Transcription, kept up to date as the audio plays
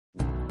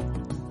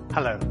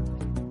Hello,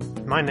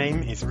 my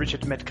name is Richard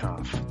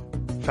Medcalf,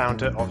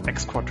 founder of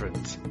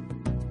Xquadrant.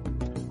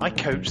 I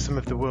coach some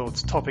of the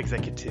world's top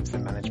executives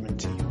and management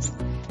teams,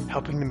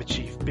 helping them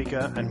achieve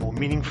bigger and more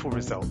meaningful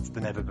results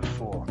than ever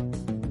before.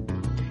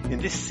 In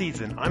this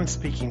season, I'm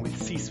speaking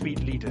with C-suite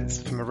leaders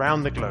from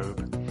around the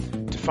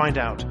globe to find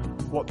out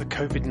what the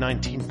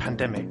COVID-19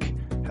 pandemic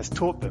has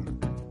taught them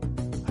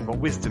and what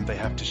wisdom they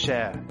have to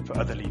share for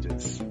other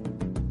leaders.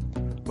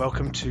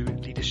 Welcome to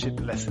Leadership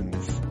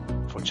Lessons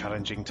for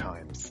Challenging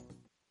Times.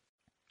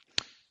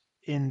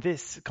 In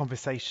this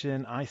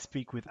conversation, I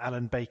speak with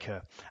Alun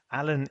Baker.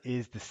 Alun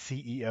is the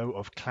CEO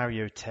of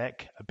Clario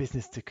Tech, a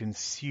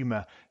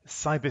business-to-consumer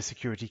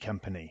cybersecurity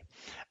company.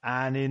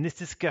 And in this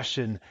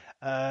discussion,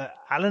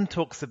 Alun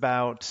talks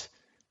about,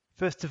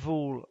 first of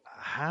all,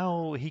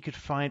 how he could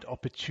find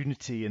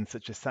opportunity in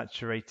such a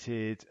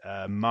saturated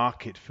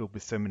market filled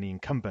with so many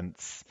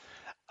incumbents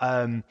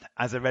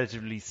as a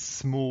relatively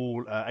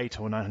small 800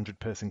 or 900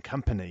 person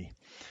company,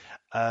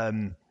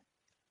 and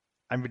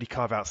really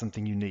carve out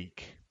something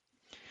unique.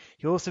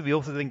 We also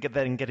then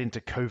get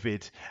into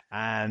COVID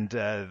and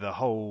the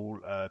whole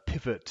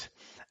pivot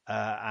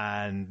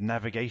and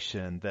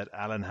navigation that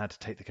Alun had to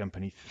take the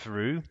company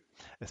through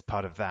as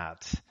part of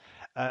that,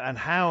 and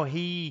how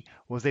he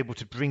was able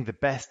to bring the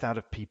best out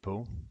of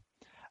people,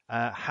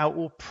 how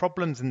all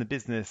problems in the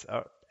business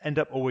end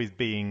up always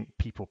being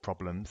people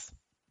problems,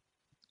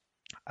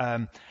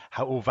 how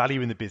all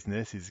value in the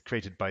business is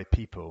created by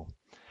people,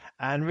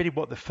 and really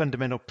what the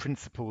fundamental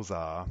principles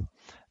are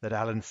that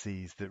Alun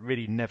sees that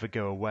really never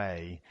go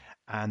away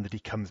and that he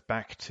comes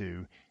back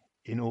to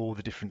in all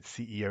the different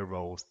CEO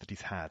roles that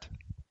he's had.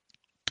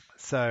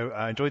 So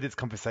I enjoyed this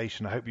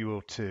conversation. I hope you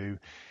will too.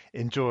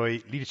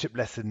 Enjoy Leadership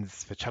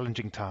Lessons for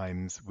Challenging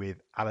Times with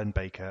Alun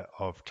Baker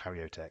of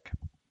Clario Tech.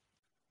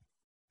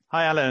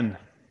 Hi, Alun.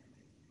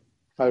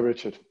 Hi,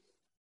 Richard.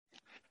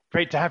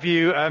 Great to have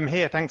you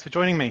here. Thanks for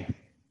joining me.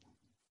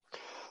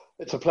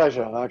 It's a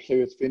pleasure.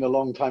 Actually, it's been a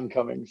long time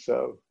coming,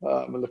 so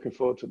I'm looking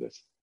forward to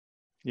this.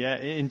 Yeah,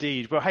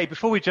 indeed. Well, hey,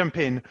 before we jump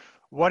in,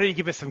 why don't you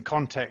give us some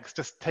context?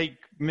 Just take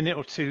a minute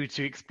or two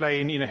to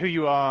explain, who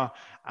you are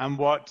and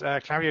what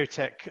Clario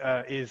Tech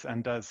is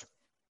and does.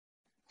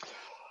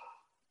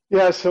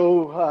 Yeah,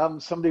 so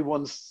somebody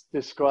once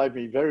described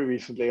me very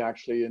recently,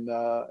 actually, in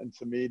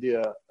some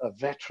media, a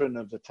veteran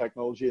of the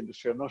technology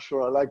industry. I'm not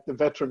sure I like the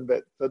veteran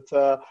bit, but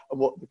and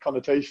what the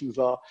connotations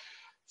are.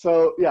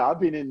 So yeah,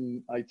 I've been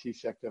in IT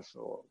sector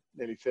for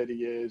nearly 30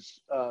 years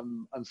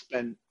and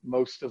spent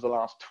most of the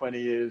last 20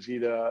 years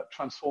either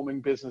transforming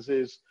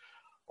businesses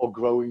or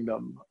growing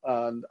them.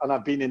 And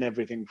I've been in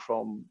everything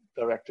from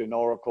director in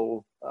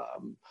Oracle,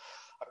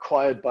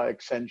 acquired by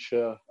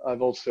Accenture.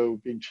 I've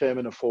also been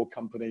chairman of 4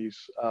 companies,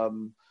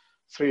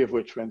 3 of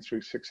which went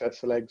through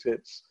successful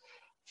exits.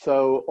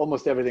 So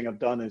almost everything I've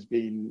done has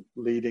been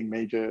leading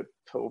major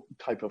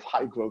type of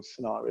high growth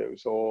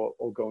scenarios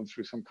or going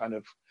through some kind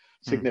of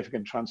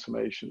significant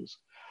transformations.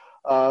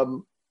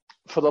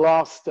 For the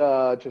last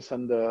just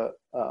under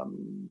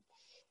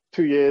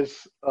 2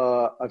 years,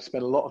 I've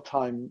spent a lot of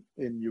time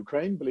in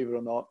Ukraine, believe it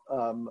or not,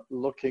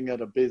 looking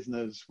at a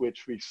business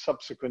which we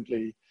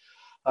subsequently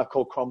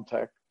called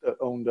Comtech, that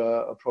owned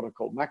a product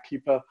called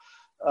MacKeeper,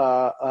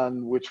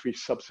 and which we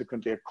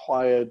subsequently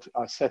acquired.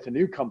 I set a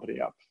new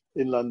company up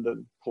in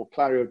London called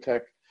Clario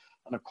Tech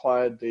and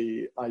acquired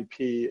the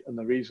IP and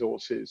the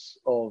resources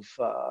of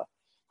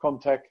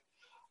Comtech.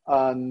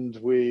 And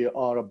we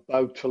are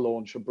about to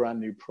launch a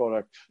brand new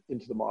product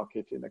into the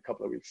market in a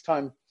couple of weeks'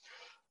 time,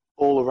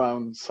 all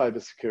around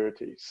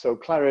cybersecurity. So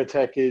Clario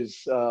Tech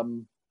is,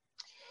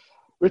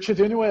 Richard,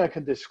 the only way I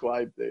can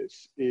describe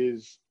this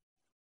is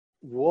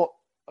what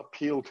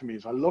appealed to me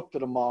is I looked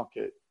at a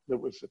market that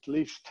was at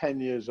least 10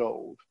 years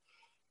old,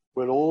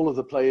 where all of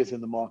the players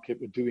in the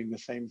market were doing the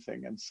same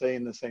thing and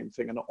saying the same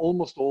thing. And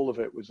almost all of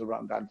it was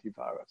around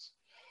antivirus.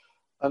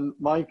 And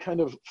my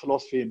kind of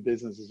philosophy in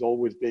business has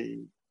always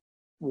been,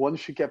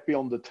 once you get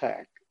beyond the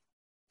tech,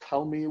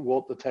 tell me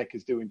what the tech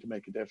is doing to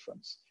make a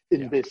difference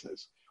in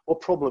business. What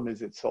problem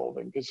is it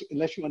solving? Because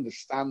unless you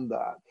understand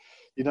that,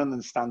 you don't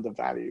understand the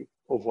value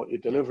of what you're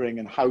delivering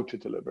and how to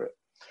deliver it.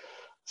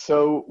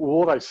 So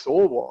what I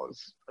saw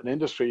was an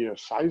industry, a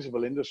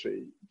sizable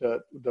industry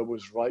that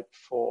was ripe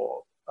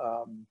for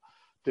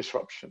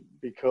disruption,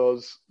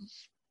 because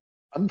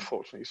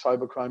unfortunately,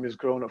 cybercrime has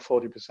grown at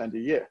 40% a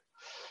year.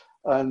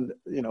 And,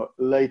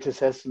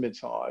 latest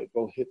estimates are it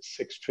will hit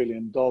 $6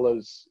 trillion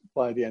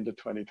by the end of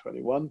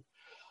 2021.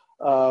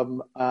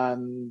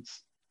 And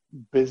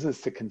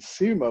business to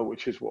consumer,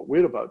 which is what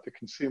we're about, the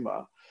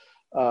consumer,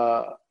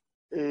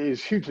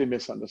 is hugely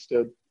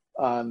misunderstood.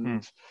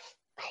 And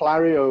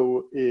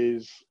Clario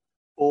is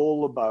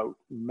all about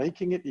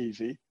making it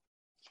easy,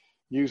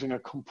 using a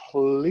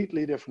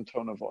completely different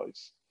tone of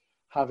voice,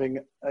 having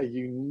a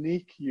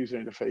unique user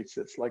interface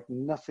that's like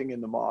nothing in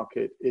the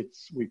market.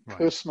 We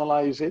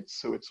personalize it,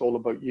 so it's all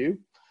about you.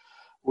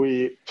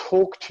 We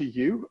talk to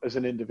you as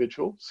an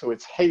individual, so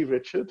it's, hey,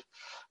 Richard.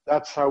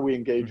 That's how we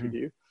engage with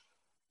you.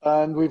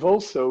 And we've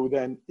also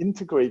then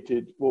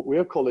integrated what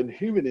we're calling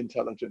human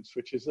intelligence,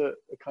 which is a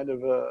kind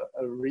of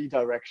a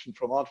redirection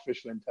from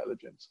artificial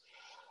intelligence.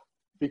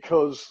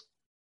 Because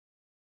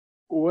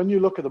when you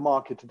look at the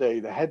market today,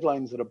 the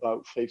headlines are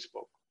about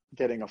Facebook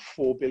getting a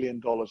 $4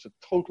 billion of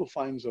total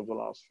fines over the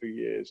last few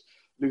years,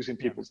 losing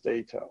people's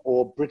data,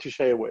 or British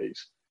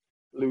Airways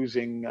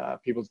losing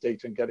people's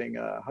data and getting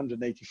a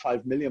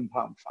 £185 million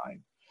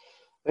fine.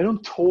 They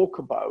don't talk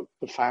about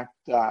the fact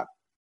that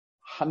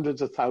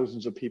hundreds of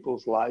thousands of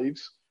people's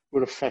lives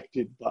were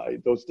affected by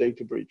those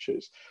data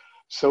breaches.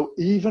 So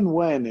even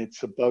when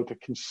it's about a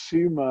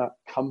consumer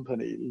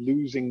company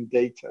losing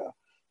data,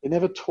 they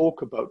never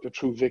talk about the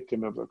true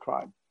victim of the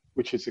crime,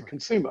 which is the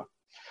consumer.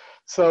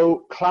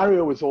 So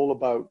Clario is all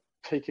about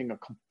taking a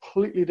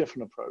completely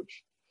different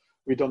approach.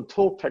 We don't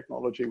talk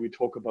technology, we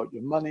talk about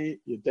your money,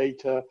 your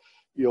data,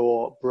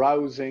 your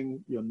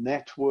browsing, your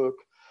network.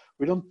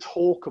 We don't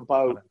talk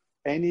about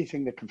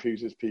anything that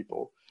confuses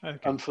people. Okay.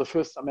 And for the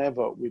first time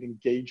ever, we're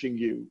engaging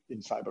you in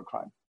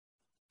cybercrime.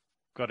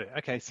 Got it.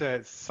 Okay, so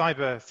it's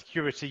cyber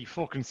security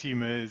for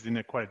consumers in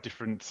a quite a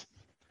different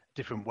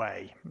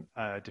way,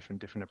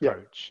 different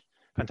approach.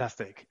 Yeah.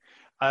 Fantastic.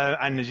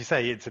 And as you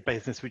say, it's a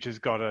business which has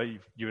got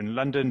you're in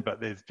London, but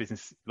there's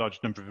large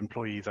number of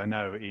employees I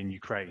know in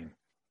Ukraine.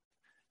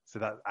 So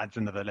that adds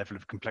another level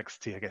of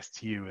complexity, I guess,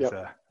 to you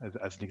as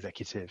as an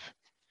executive.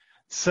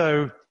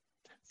 So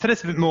tell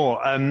us a bit more.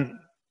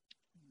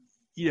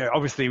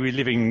 Obviously we're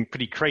living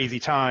pretty crazy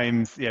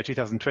times.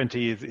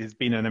 2020 has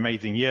been an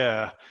amazing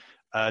year,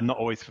 not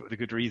always for the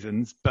good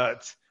reasons,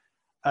 but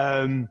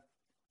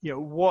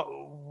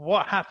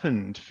what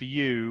happened for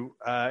you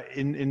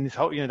in this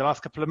whole, the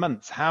last couple of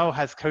months? How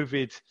has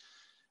COVID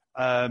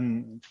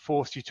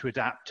forced you to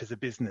adapt as a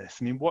business?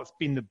 I mean, what's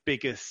been the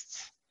biggest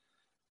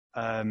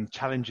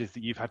challenges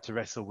that you've had to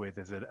wrestle with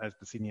as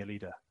the senior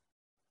leader?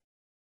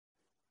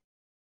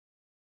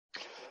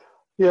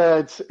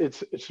 Yeah,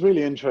 it's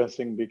really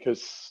interesting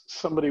because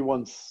somebody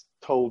once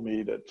told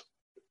me that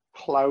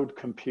cloud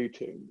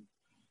computing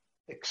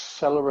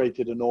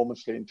accelerated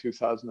enormously in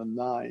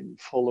 2009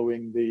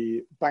 following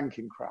the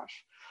banking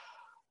crash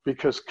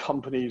because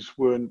companies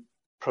weren't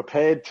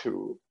prepared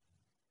to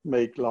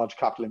make large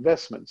capital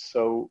investments.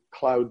 So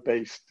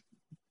cloud-based,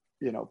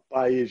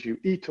 buy as you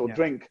eat or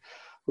drink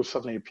was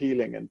suddenly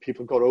appealing, and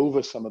people got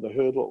over some of the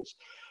hurdles.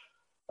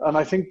 And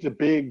I think the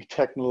big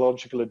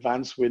technological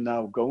advance we're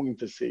now going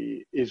to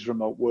see is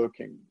remote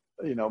working.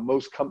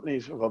 Most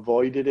companies have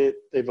avoided it.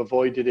 They've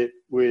avoided it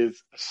with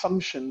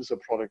assumptions that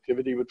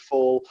productivity would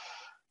fall.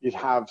 You'd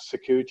have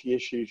security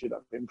issues, you'd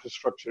have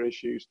infrastructure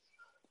issues.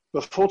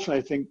 But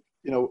fortunately, I think,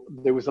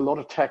 there was a lot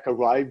of tech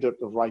arrived at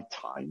the right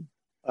time.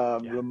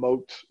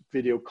 Remote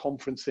video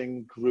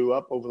conferencing grew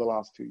up over the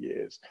last 2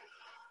 years.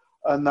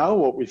 And now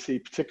what we see,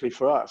 particularly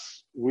for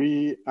us,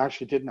 we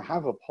actually didn't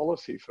have a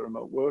policy for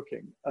remote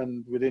working.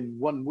 And within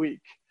 1 week,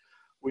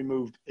 we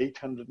moved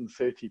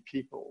 830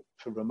 people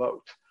to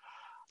remote.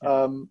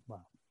 Wow.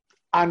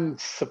 And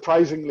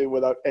surprisingly,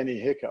 without any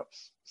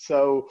hiccups.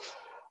 So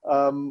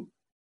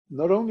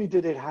not only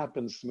did it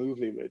happen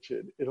smoothly,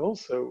 Richard, it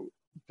also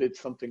did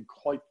something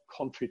quite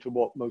contrary to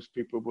what most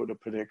people would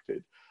have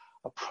predicted.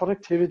 Our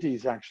productivity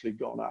has actually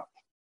gone up.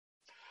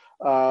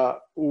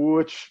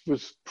 Which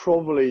was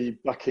probably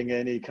bucking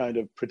any kind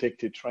of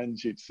predicted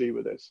trends you'd see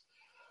with this.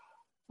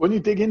 When you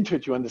dig into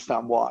it, you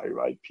understand why,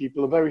 right?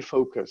 People are very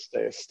focused.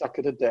 They're stuck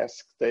at a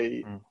desk.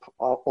 They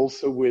are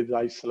also with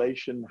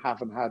isolation,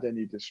 haven't had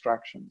any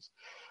distractions.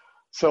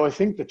 So I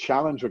think the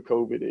challenge with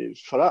COVID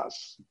is, for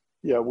us,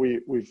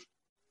 we've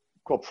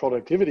got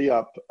productivity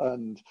up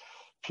and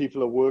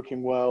people are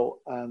working well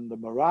and the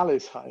morale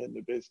is high in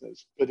the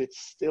business, but it's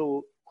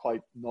still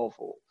quite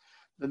novel.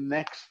 The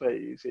next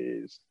phase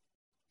is,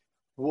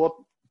 what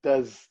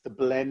does the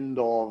blend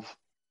of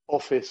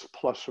office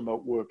plus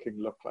remote working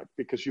look like?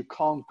 Because you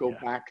can't go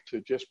back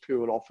to just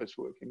pure office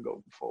working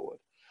going forward.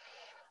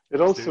 It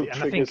also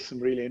triggers some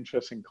really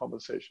interesting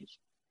conversations.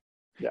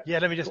 Yeah,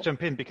 let me just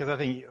jump in because I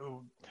think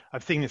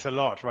I've seen this a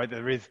lot, right?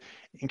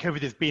 In COVID,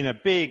 there's been a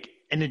big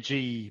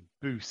energy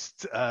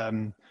boost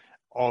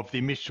of the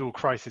initial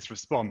crisis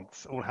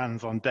response, all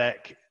hands on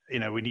deck.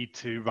 We need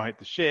to right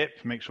the ship,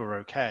 make sure we're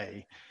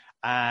okay.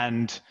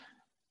 And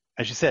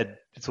as you said,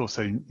 it's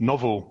also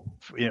novel.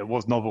 It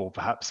was novel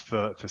perhaps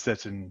for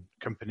certain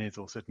companies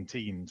or certain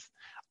teams.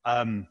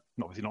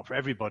 Obviously not for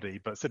everybody,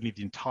 but certainly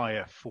the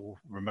entire full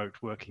remote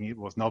working, it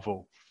was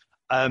novel.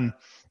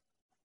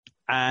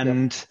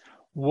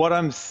 What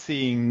I'm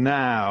seeing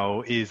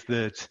now is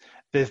that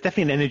there's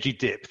definitely an energy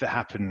dip that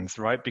happens,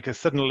 right? Because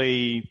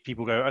suddenly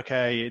people go,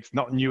 okay, it's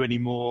not new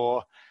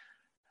anymore.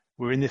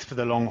 We're in this for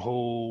the long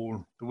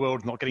haul. The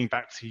world's not getting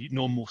back to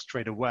normal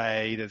straight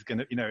away. There's going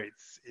to,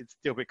 it's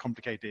still a bit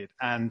complicated.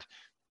 And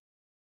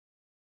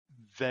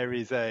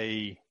there's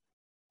a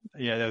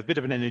bit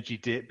of an energy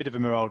dip, bit of a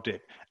morale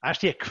dip,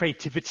 actually a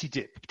creativity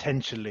dip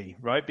potentially,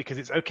 right? Because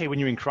it's okay when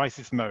you're in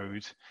crisis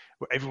mode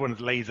where everyone's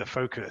laser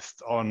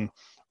focused on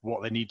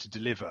what they need to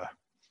deliver.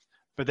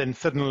 But then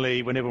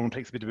suddenly, when everyone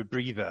takes a bit of a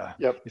breather,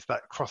 Yep. it's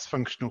that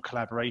cross-functional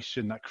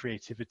collaboration, that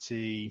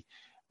creativity,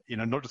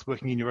 not just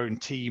working in your own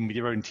team with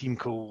your own team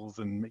calls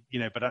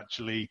but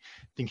actually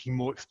thinking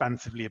more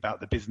expansively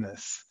about the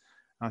business.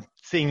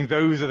 Seeing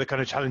those are the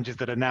kind of challenges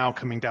that are now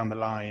coming down the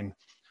line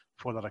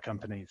for a lot of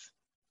companies.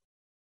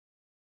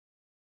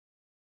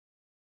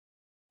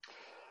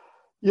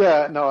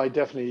 Yeah, no, I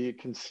definitely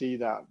can see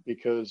that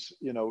because,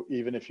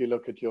 even if you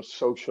look at your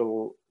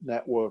social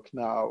network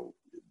now,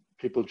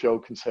 people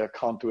joke and say, I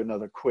can't do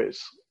another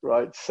quiz,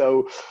 right?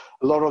 So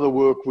a lot of the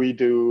work we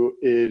do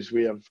is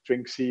we have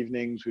drinks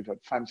evenings, we've had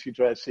fancy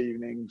dress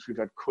evenings, we've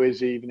had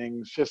quiz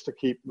evenings, just to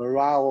keep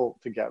morale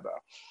together.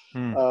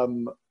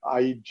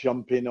 I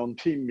jump in on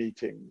team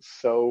meetings,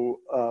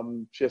 so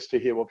just to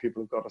hear what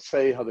people have got to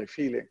say, how they're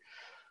feeling.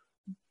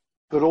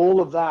 But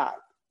all of that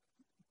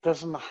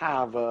doesn't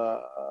have a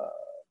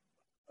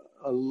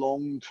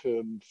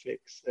long-term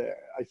fix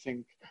there. I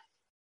think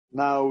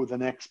now the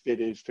next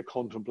bit is to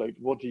contemplate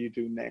what do you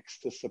do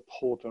next to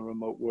support a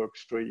remote work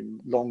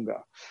stream longer.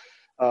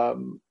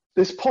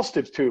 There's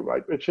positives too,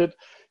 right, Richard?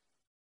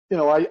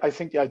 I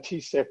think the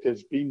IT sector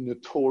has been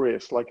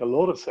notorious, like a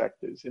lot of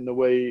sectors, in the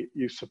way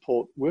you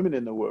support women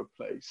in the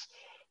workplace,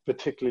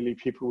 particularly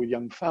people with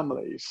young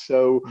families.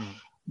 So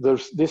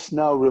there's this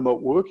now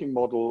remote working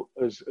model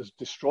has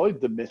destroyed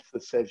the myth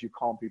that says you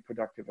can't be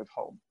productive at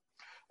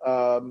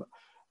home.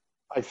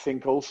 I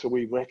think also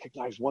we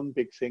recognize one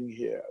big thing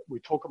here. We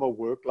talk about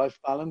work-life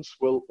balance.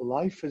 Well,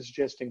 work has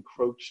just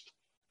encroached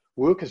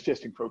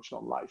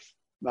on life.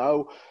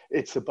 Now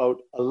it's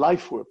about a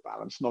life-work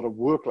balance, not a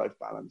work-life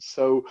balance.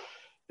 So,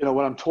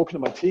 when I'm talking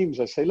to my teams,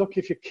 I say, look,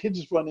 if your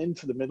kids run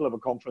into the middle of a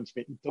conference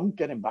meeting, don't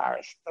get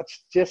embarrassed.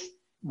 That's just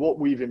what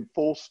we've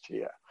enforced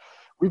here.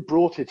 We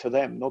brought it to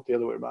them, not the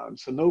other way around.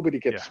 So nobody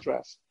gets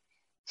stressed.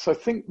 So I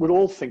think we're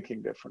all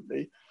thinking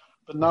differently,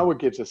 but now it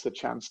gives us a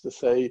chance to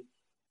say,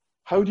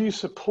 how do you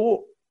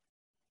support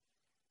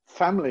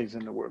families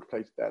in the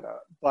workplace better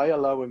by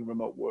allowing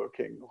remote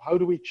working? How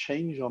do we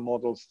change our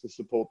models to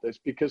support this?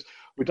 Because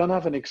we don't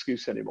have an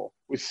excuse anymore.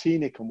 We've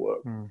seen it can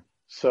work.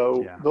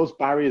 So those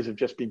barriers have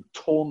just been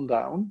torn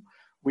down.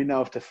 We now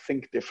have to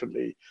think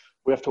differently.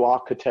 We have to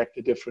architect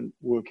a different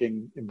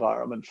working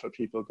environment for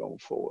people going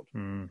forward.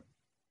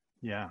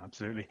 Yeah,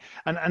 absolutely.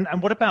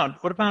 And what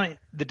about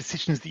the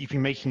decisions that you've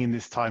been making in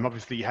this time?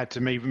 Obviously, you had to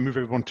maybe move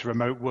everyone to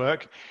remote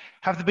work.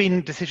 Have there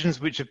been decisions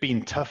which have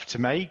been tough to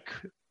make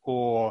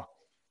or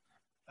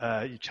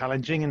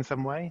challenging in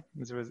some way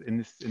in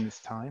this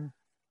time?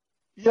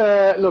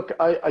 Yeah, look,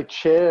 I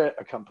chair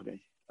a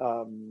company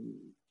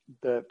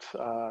that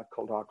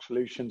called Arc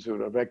Solutions, who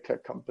are a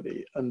RegTech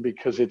company, and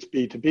because it's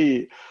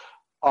B2B,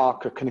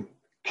 Arc can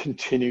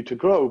continue to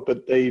grow,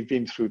 but they've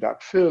been through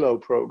that furlough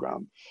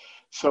program.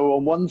 So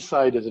on one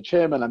side, as a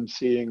chairman, I'm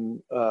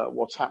seeing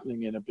what's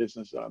happening in a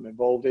business that I'm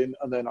involved in.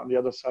 And then on the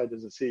other side,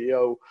 as a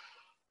CEO,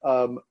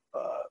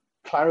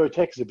 Clario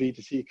Tech is a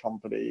B2C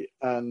company.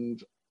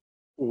 And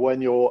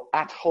when you're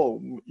at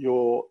home,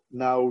 you're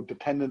now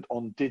dependent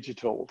on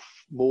digital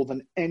more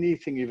than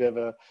anything you've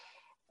ever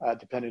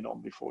depended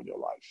on before in your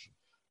life.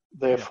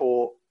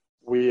 Therefore,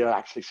 we are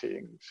actually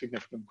seeing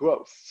significant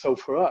growth. So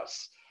for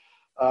us,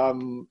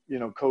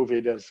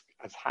 COVID has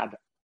had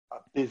a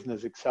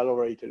business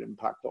accelerated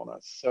impact on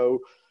us. So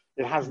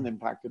it hasn't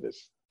impacted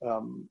us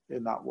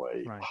in that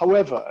way. Right.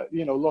 However,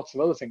 lots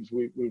of other things.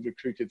 We've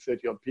recruited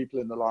 30 odd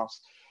people in the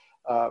last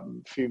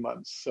few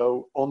months.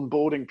 So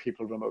onboarding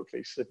people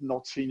remotely, so they've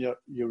not seen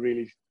your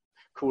really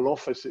cool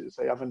offices.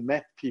 They haven't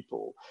met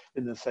people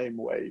in the same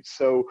way.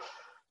 So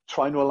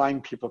trying to align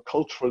people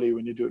culturally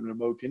when you're doing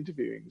remote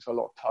interviewing is a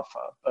lot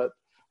tougher, but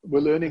we're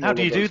learning how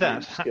do you do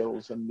that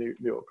skills and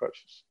new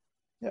approaches.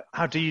 Yeah.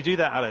 How do you do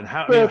that, Alan?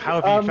 How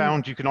have you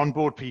found you can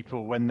onboard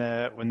people when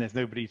there's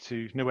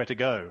nowhere to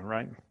go,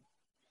 right?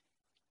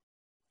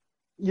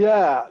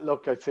 Yeah,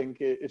 look, I think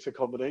it's a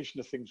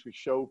combination of things. We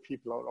show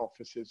people our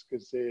offices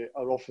because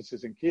our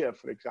offices in Kiev,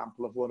 for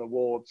example, have won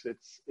awards.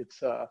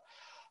 It's a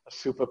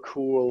super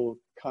cool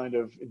kind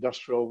of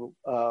industrial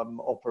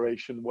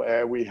operation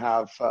where we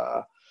have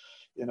a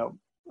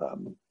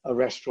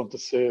restaurant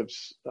that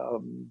serves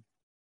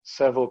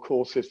several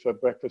courses for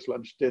breakfast,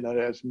 lunch, dinner.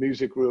 There's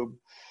music room.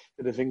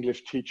 There's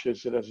English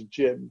teachers. There's a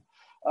gym.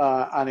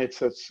 And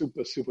it's a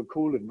super, super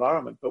cool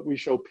environment. But we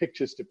show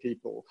pictures to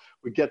people.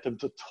 We get them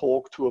to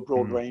talk to a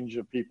broad range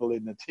of people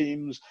in the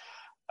teams.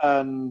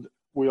 And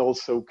we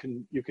also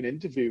you can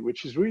interview,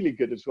 which is really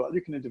good as well.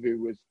 You can interview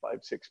with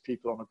 5-6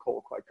 people on a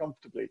call quite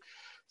comfortably.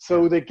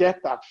 So they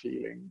get that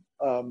feeling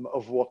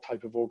of what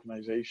type of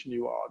organization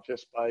you are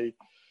just by,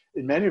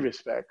 in many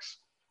respects.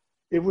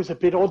 It was a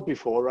bit odd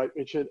before, right,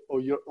 Richard? Or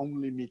you're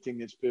only meeting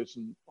this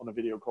person on a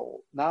video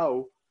call.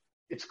 Now,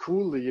 it's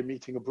cool that you're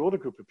meeting a broader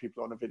group of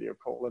people on a video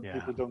call and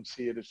people don't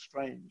see it as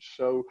strange.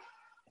 So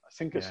I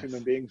think as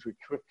human beings, we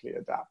quickly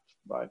adapt,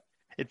 right?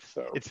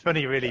 It's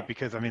funny, really,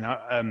 because, I mean,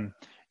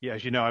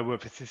 as you know, I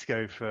worked for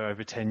Cisco for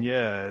over 10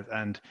 years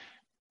and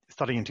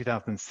starting in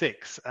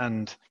 2006.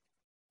 And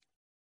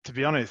to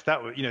be honest,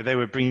 they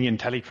were bringing in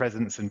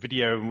telepresence and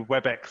video and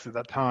WebEx at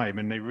that time,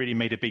 and they really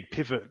made a big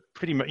pivot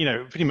pretty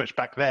much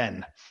back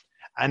then.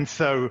 And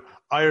so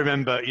I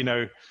remember,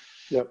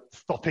 Yep.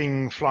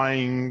 stopping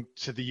flying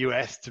to the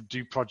US to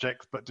do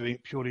projects, but doing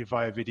it purely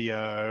via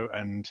video,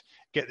 and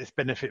get this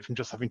benefit from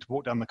just having to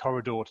walk down the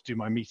corridor to do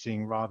my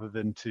meeting rather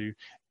than to,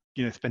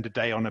 spend a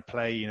day on a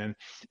plane. And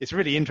it's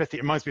really interesting.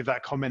 It reminds me of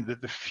that comment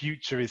that the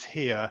future is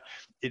here.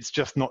 It's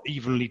just not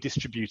evenly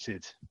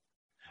distributed.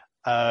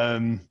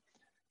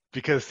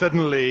 Because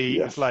suddenly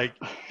Yes. it's like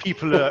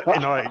people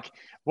are,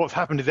 what's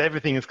happened is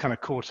everything has kind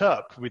of caught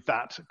up with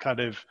that kind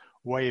of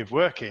way of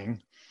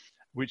working,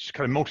 which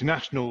kind of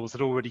multinationals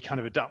had already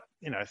kind of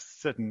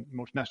certain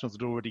multinationals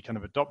had already kind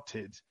of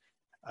adopted.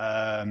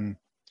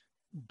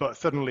 But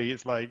suddenly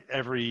it's like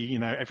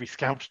every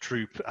scout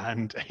troop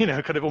and,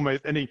 kind of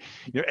almost any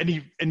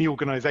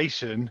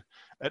organization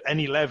at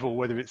any level,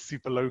 whether it's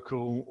super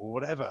local or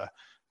whatever,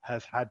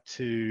 has had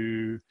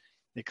to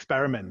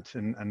experiment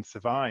and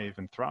survive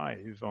and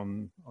thrive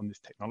on this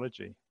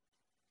technology.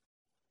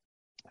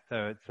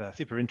 So it's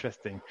super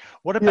interesting.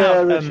 What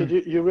about? Yeah, Richard,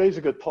 you raise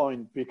a good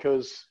point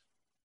because.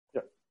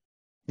 Yeah.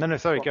 No,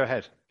 sorry. Go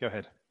ahead.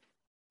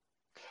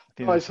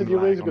 I said you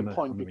raise a good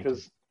point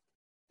because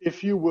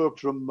if you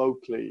worked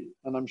remotely,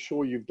 and I'm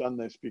sure you've done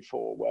this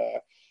before,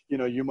 where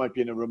you might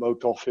be in a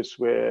remote office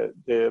where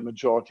the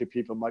majority of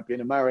people might be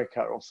in America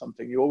or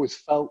something, you always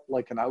felt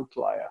like an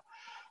outlier.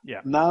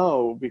 Yeah.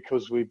 Now,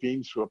 because we've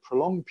been through a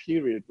prolonged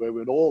period where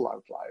we're all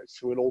outliers,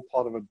 so we're all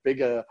part of a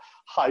bigger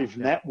hive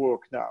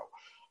network now,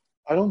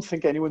 I don't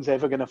think anyone's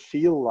ever going to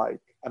feel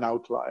like an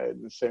outlier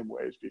in the same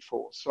way as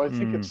before. So I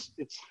think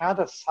it's had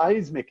a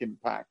seismic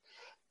impact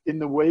in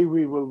the way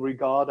we will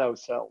regard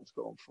ourselves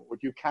going forward.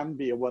 You can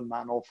be a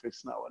one-man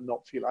office now and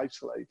not feel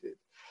isolated.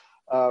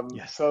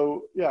 Yes.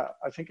 So yeah,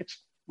 I think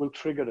will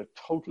trigger a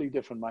totally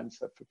different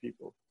mindset for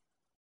people.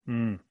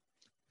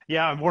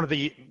 Yeah, one of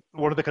the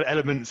kind of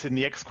elements in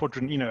the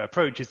Xquadrant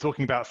approach is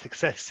talking about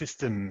success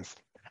systems,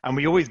 and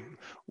we always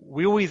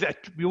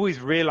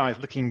realize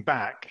looking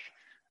back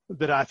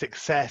that our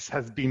success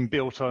has been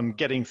built on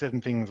getting certain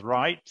things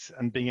right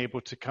and being able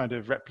to kind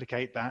of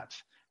replicate that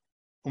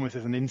almost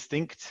as an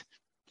instinct.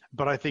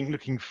 But I think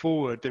looking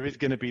forward, there is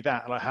going to be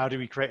that, like, how do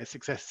we create a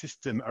success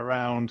system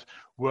around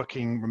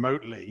working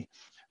remotely?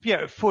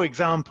 Yeah, for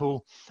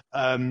example,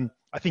 I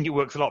think it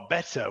works a lot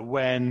better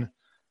when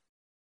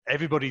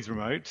everybody's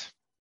remote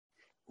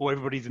or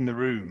everybody's in the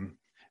room,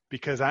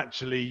 because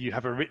actually you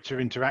have a richer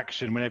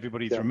interaction when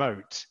everybody's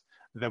remote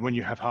than when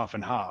you have half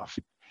and half.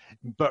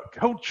 But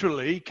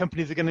culturally,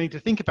 companies are going to need to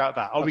think about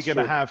that. Are we going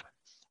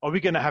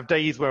to have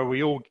days where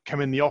we all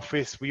come in the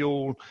office, we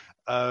all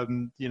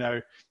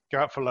go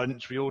out for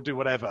lunch, we all do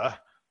whatever,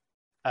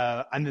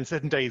 and then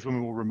certain days when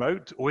we're all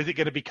remote? Or is it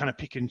going to be kind of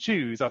pick and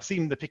choose? I've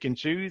seen the pick and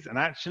choose, and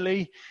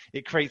actually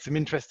it creates some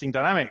interesting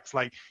dynamics.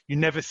 Like, you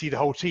never see the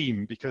whole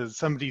team because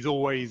somebody's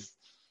always,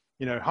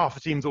 half the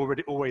team's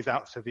always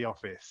out of the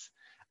office.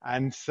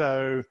 And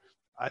so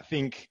I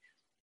think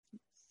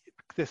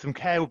there's some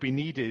care will be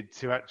needed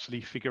to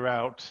actually figure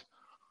out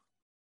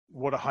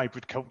what a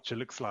hybrid culture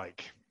looks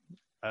like,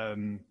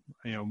 and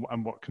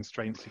what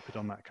constraints you put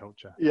on that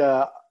culture.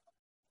 Yeah.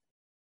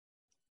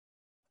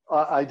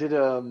 I did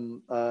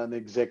an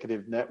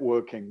executive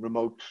networking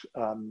remote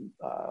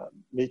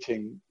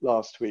meeting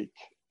last week,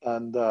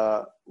 and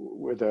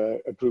with a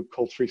group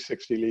called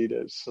 360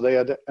 Leaders. So they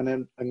had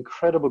an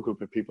incredible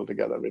group of people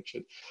together,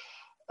 Richard.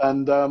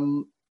 And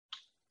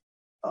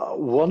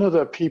one of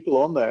the people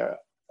on there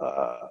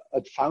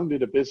had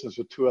founded a business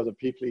with two other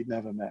people he'd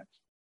never met,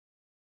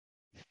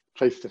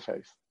 face to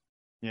face.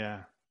 Yeah,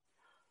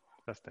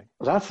 interesting.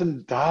 That's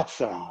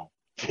a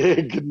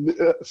big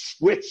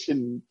switch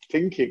in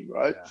thinking,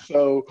 right? Yeah.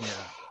 So,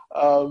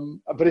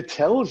 but it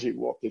tells you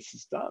what this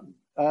has done.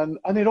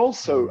 And it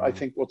also, I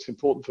think what's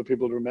important for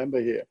people to remember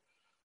here,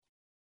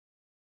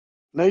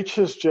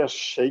 nature's just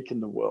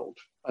shaken the world,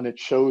 and it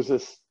shows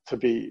us to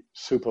be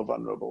super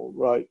vulnerable,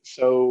 right?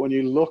 So when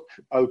you look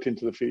out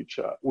into the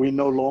future, we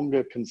no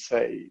longer can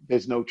say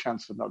there's no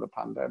chance of another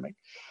pandemic.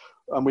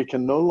 And we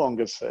can no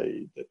longer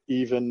say that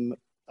even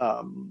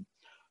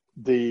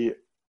the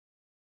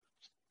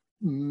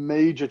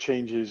major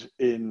changes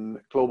in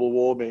global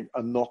warming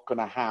are not going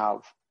to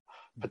have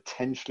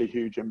potentially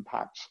huge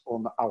impacts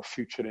on our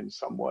future in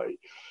some way.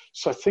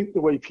 So I think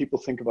the way people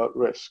think about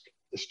risk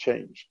has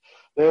changed.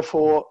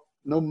 Therefore,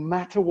 no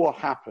matter what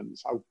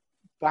happens, how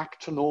back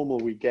to normal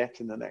we get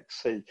in the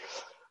next, say,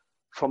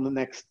 from the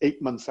next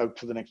 8 months out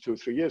to the next 2 or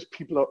 3 years,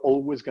 people are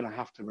always going to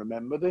have to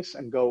remember this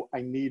and go,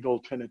 I need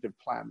alternative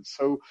plans.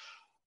 So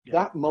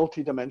that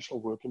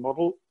multi-dimensional working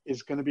model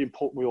is going to be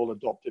important we all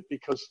adopt it,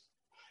 because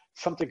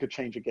something could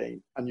change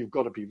again and you've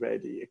got to be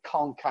ready. It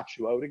can't catch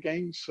you out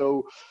again.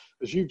 So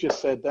as you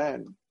just said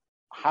then,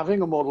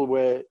 having a model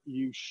where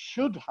you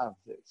should have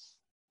this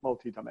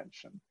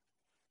multi-dimension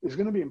is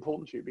going to be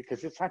important to you,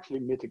 because it's actually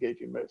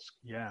mitigating risk.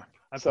 Yeah,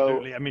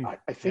 absolutely. So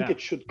I think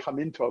it should come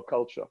into our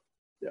culture.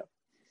 Yeah.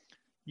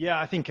 Yeah,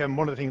 I think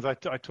one of the things I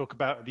talk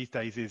about these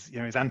days is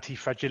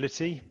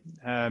anti-fragility.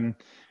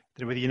 There's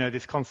know whether you know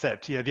this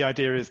concept. Yeah, the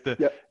idea is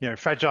that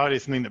fragile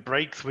is something that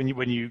breaks when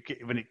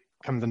it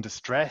comes under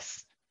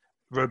stress.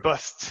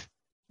 Robust,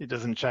 it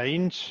doesn't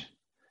change.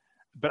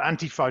 But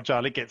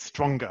anti-fragile, it gets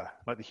stronger,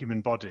 like the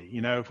human body. You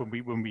know,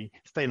 when we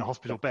stay in a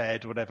hospital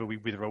bed, whatever, we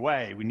wither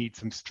away. We need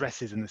some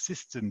stresses in the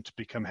system to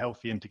become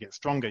healthy and to get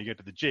stronger. You go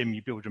to the gym,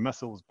 you build your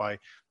muscles by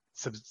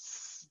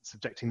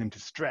subjecting them to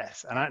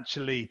stress. And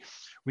actually,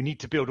 we need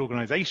to build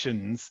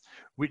organizations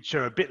which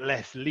are a bit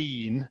less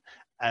lean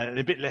and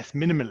a bit less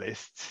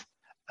minimalist,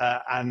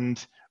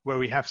 and where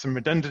we have some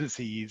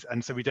redundancies,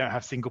 and so we don't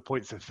have single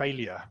points of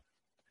failure.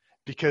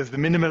 Because the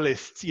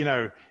minimalist,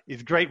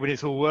 is great when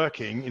it's all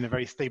working in a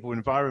very stable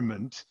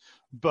environment,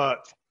 but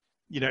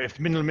if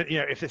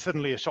if there's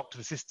suddenly a shock to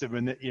the system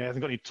and it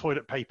hasn't got any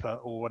toilet paper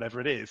or whatever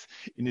it is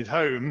in his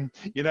home,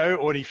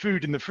 or any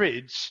food in the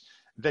fridge,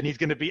 then he's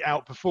going to be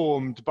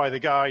outperformed by the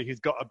guy who's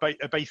got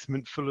a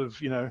basement full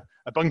of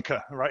a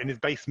bunker right in his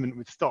basement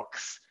with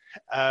stocks.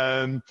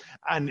 And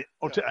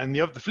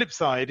the flip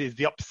side is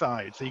the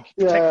upside. So you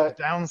can protect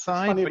the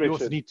downside, funny, but you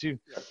also need to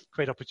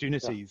create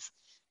opportunities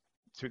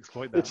to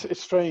exploit that.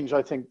 It's strange.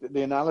 I think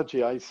the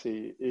analogy I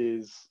see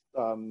is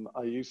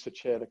I used to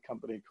chair a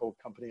company called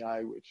Company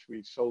I, which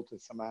we sold to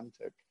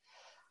Symantec.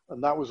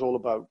 And that was all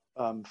about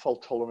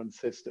fault tolerant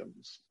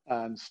systems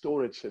and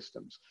storage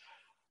systems.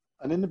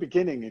 And in the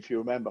beginning, if you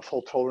remember,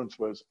 fault tolerance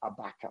was a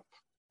backup,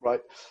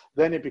 right?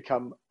 Then it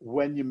became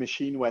when your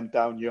machine went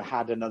down, you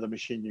had another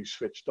machine you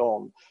switched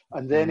on.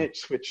 And then it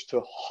switched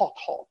to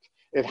hot.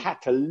 It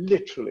had to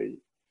literally,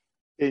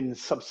 in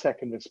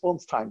sub-second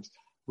response times,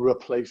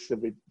 replace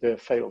the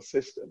failed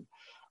system.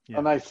 Yeah.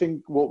 And I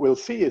think what we'll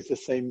see is the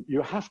same.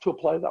 You have to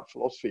apply that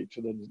philosophy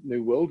to the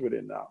new world we're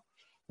in now.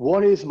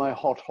 What is my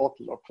hot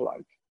look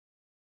like?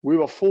 We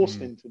were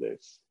forced into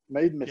this,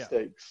 made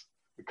mistakes.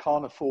 We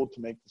can't afford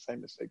to make the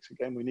same mistakes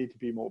again. We need to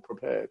be more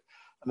prepared.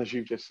 And as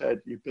you just said,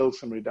 you build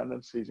some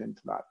redundancies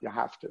into that. You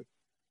have to.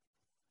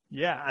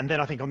 Yeah. And then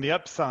I think on the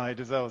upside,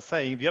 as I was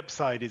saying, the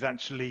upside is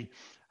actually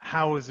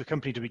how as a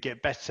company do we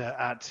get better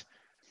at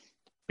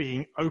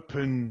being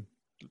open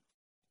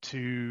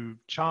to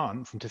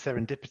chance and to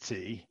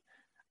serendipity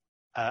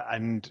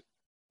and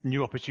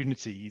new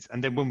opportunities,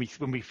 and then when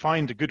we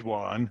find a good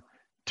one,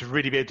 to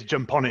really be able to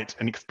jump on it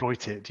and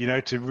exploit it,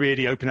 to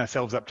really open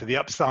ourselves up to the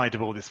upside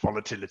of all this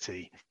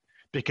volatility.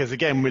 Because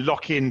again, we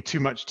lock in too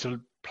much to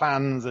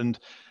plans and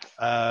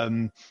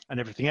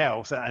everything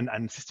else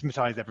and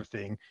systematize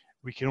everything,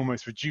 we can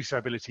almost reduce our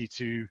ability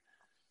to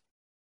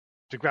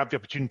grab the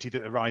opportunity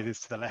that arises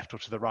to the left or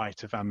to the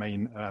right of our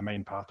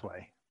main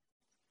pathway.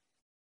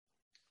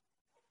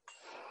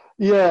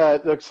 Yeah,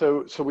 look,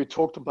 so we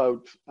talked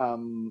about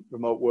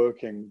remote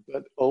working,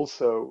 but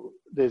also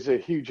there's a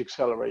huge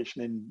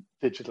acceleration in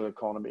digital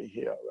economy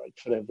here, right,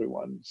 for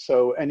everyone.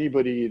 So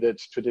anybody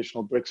that's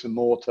traditional bricks and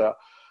mortar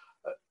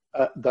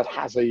that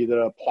has either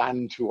a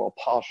plan to or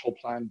partial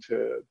plan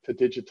to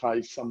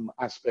digitize some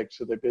aspects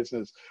of their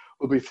business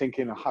will be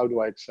thinking, how do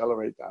I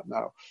accelerate that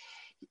now?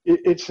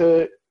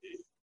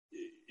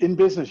 In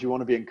business, you want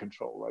to be in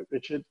control, right,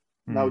 Richard?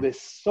 Now, there's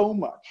so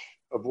much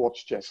of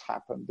what's just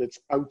happened that's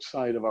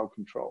outside of our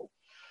control.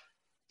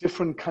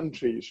 Different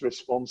countries'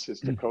 responses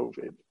to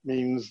COVID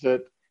means that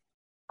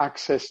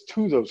access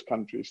to those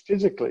countries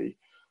physically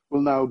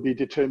will now be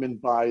determined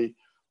by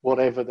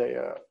whatever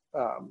their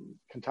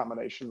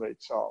contamination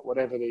rates are,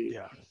 whatever the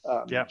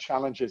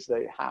challenges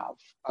they have,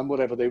 and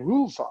whatever their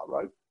rules are,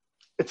 right?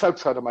 It's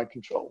outside of my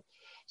control.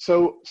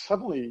 So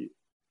suddenly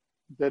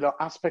there are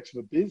aspects of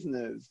a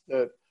business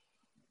that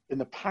in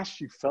the past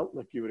you felt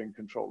like you were in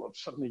control of,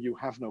 suddenly you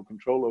have no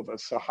control over.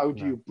 So how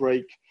do you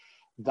break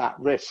that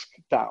risk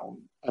down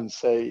and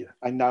say,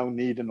 I now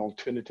need an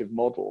alternative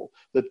model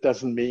that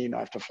doesn't mean I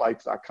have to fly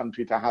to that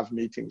country to have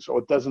meetings, or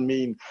it doesn't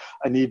mean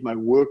I need my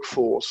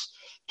workforce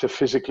to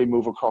physically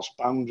move across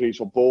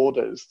boundaries or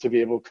borders to be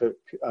able to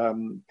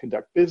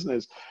conduct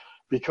business?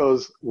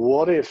 Because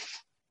what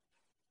if,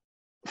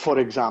 for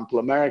example,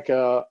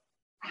 America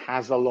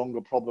has a longer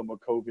problem with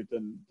COVID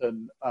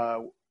than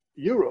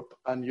Europe,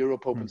 and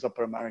Europe opens up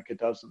where America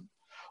doesn't,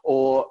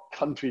 or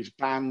countries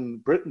ban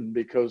Britain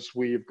because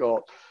we've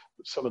got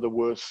some of the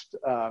worst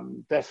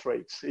death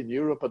rates in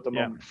Europe at the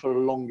moment for a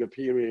longer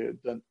period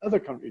than other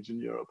countries in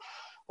Europe.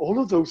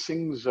 All of those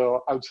things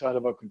are outside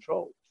of our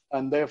control,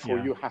 and therefore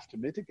you have to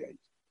mitigate.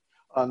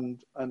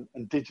 And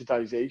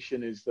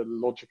digitization is the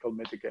logical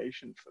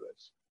mitigation for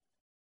this.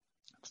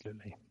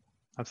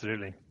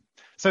 Absolutely.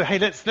 So hey,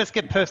 let's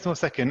get personal a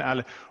second,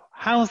 Alan.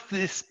 How's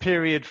this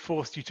period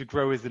forced you to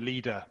grow as a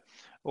leader?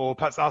 Or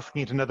perhaps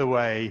asking it another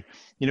way,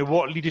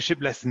 what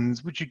leadership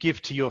lessons would you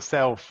give to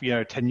yourself,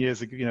 10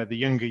 years ago, the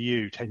younger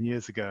you 10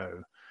 years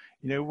ago?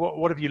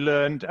 What have you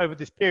learned over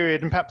this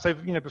period, and perhaps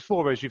over,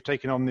 before, as you've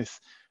taken on this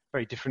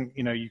very different,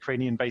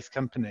 Ukrainian-based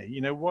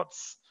company?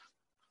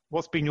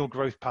 What's been your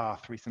growth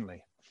path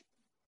recently?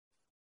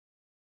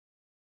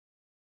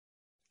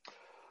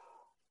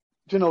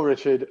 Do you know,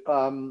 Richard,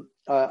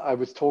 I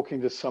was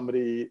talking to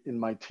somebody in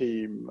my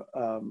team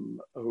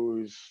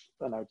who's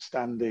an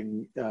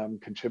outstanding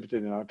contributor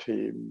in our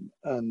team,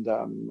 and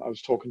I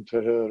was talking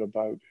to her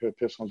about her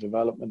personal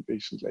development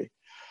recently.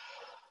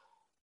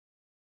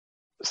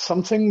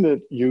 Something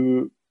that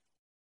you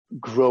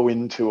grow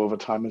into over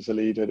time as a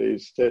leader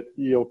is that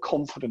your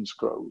confidence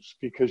grows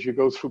because you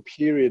go through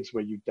periods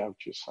where you doubt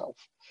yourself.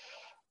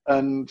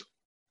 And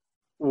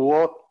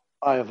what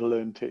I have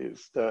learned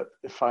is that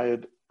if I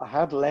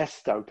had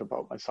less doubt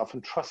about myself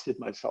and trusted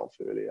myself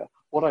earlier,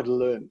 what I'd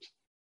learned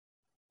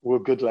were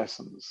good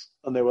lessons,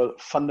 and they were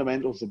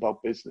fundamentals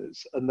about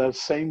business, and those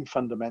same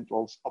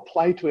fundamentals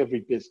apply to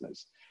every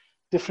business.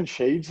 Different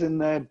shades in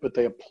there, but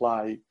they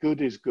apply.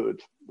 Good is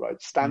good,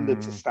 right?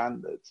 Standards are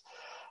standards,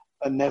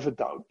 and never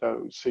doubt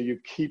those. So you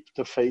keep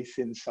the faith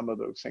in some of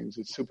those things.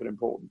 It's super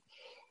important.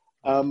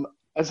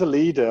 As a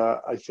leader,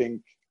 I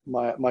think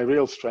my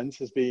real strength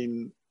has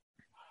been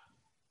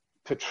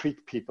to treat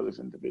people as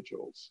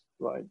individuals,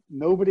 right?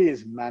 Nobody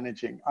is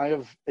managing. I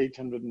have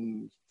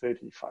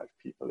 835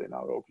 people in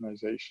our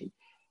organization.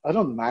 I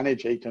don't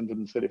manage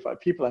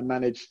 835 people. I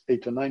manage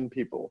 8 or 9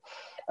 people.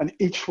 And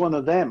each one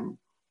of them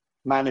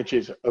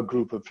manages a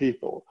group of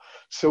people.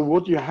 So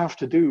what you have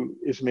to do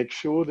is make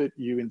sure that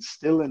you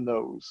instill in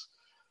those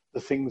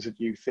the things that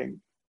you think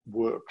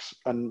works,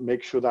 and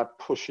make sure that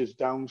pushes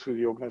down through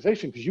the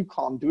organization, because you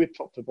can't do it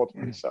top to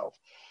bottom yourself.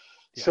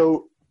 Yeah.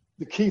 So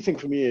the key thing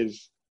for me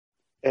is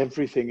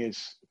everything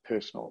is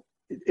personal.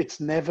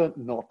 It's never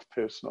not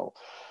personal.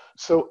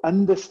 So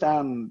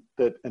understand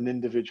that an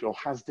individual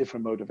has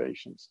different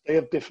motivations. They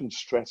have different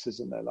stresses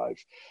in their life.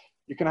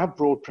 You can have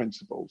broad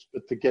principles,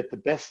 but to get the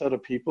best out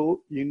of people,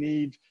 you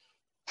need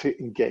to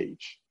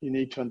engage. You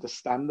need to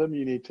understand them.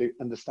 You need to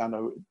understand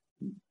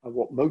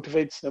what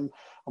motivates them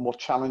and what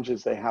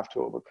challenges they have to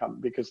overcome,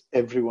 because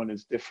everyone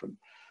is different.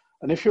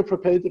 And if you're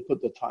prepared to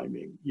put the time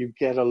in, you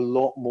get a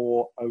lot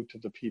more out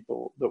of the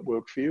people that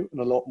work for you,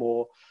 and a lot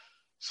more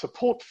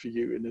support for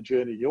you in the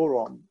journey you're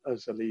on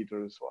as a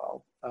leader as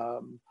well.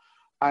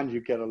 And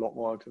you get a lot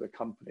more out of the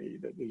company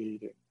that you're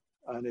leading.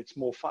 And it's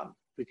more fun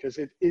because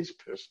it is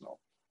personal.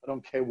 I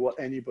don't care what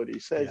anybody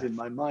says. Yeah. In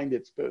my mind,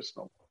 it's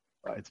personal.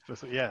 Right? It's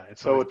personal. Yeah.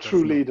 So a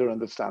true leader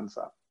understands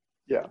that.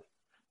 Yeah.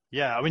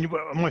 Yeah, I mean,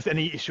 almost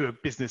any issue a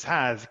business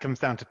has comes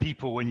down to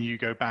people when you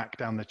go back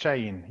down the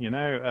chain, you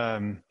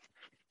know.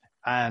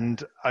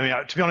 And I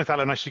mean, to be honest,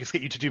 Alan, I should just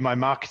get you to do my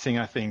marketing,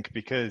 I think,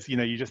 because, you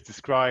know, you just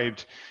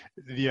described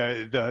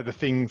the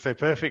thing so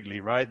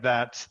perfectly, right?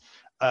 That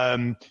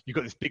you've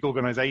got this big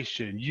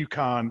organization, you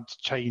can't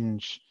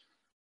change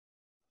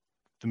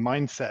the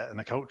mindset and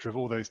the culture of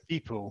all those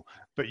people,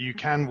 but you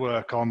can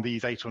work on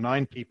these 8 or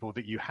 9 people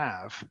that you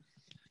have.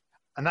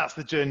 And that's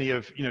the journey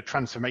of, you know,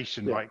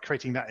 transformation, yeah. Right?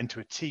 Creating that into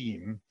a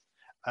team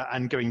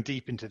and going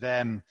deep into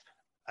them.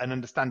 And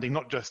understanding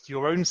not just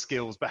your own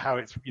skills, but how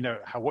it's, you know,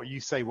 how what you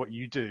say, what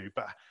you do,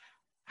 but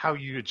how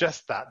you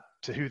adjust that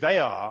to who they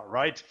are,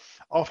 right?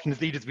 Often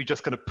as leaders, we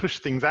just kind of push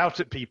things out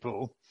at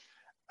people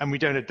and we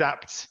don't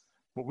adapt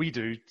what we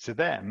do to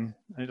them,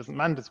 and it doesn't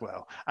land as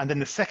well. And then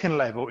the second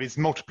level is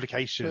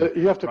multiplication.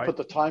 You have to put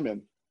the time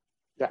in.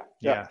 Yeah.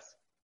 Yes.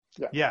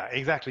 Yeah,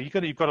 exactly.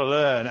 You've got to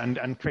learn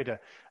and create a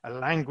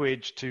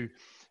language to,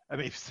 I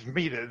mean, for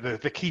me,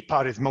 the key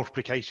part is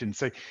multiplication.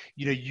 So,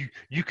 you know,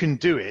 you can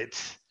do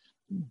it,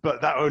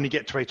 but that only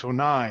get to 8 or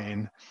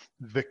 9.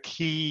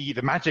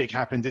 The magic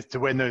happens is to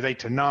when those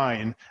 8 or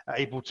 9 are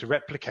able to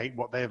replicate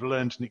what they have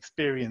learned and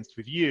experienced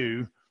with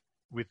you,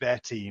 with their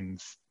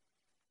teams.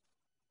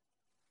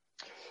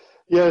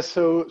 Yeah,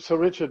 so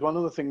Richard, one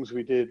of the things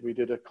we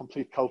did a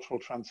complete cultural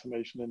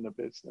transformation in the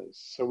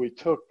business. So we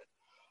took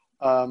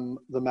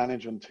the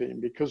management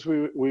team, because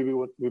we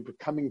were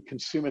becoming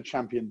consumer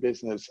champion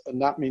business, and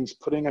that means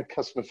putting a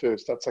customer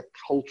first. That's a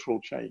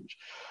cultural change.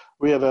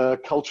 We have a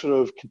culture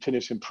of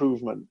continuous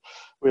improvement.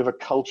 We have a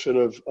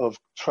culture of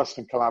trust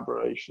and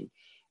collaboration.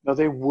 Now,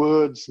 they're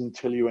words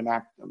until you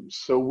enact them.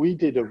 So we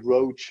did a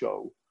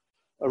roadshow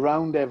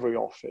around every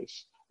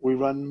office. We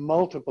run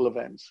multiple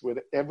events where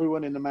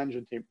everyone in the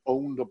management team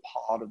owned a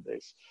part of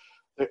this.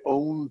 They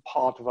owned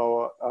part of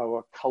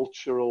our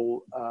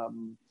cultural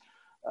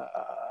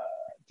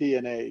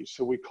DNA.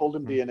 So we called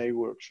them DNA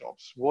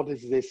workshops. What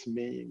does this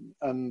mean?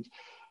 And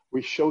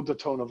we showed the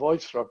tone of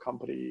voice for our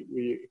company.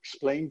 We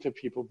explained to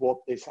people what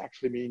this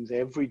actually means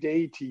every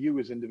day to you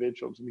as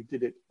individuals. And we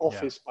did it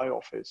office by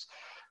office,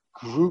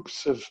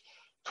 groups of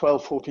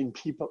 12, 14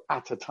 people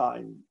at a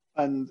time.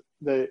 And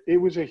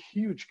it was a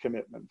huge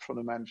commitment from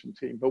the management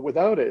team. But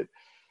without it,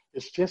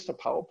 it's just a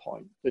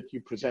PowerPoint that you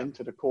present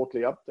at a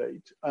quarterly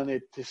update, and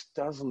it just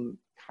doesn't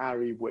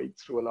carry weight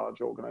through a large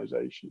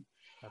organization.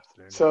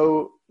 Absolutely.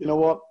 So, you know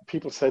what?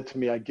 People said to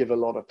me, I give a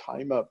lot of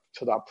time up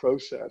to that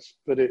process,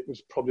 but it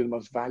was probably the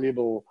most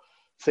valuable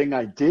thing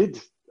I did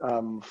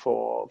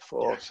for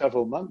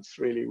several months,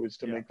 really, was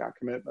to make that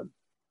commitment.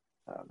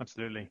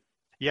 Absolutely.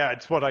 Yeah,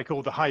 it's what I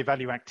call the high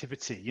value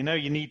activity. You know,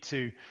 you need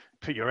to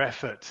put your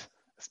effort,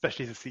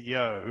 especially as a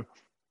CEO,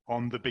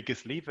 on the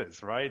biggest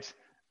levers, right?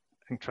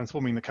 And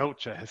transforming the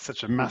culture has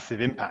such a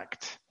massive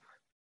impact.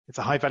 it's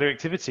a high value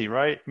activity,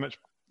 right? Much,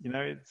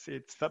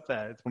 it's up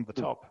there. It's one of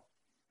the top.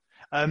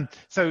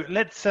 So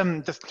let's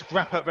just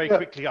wrap up very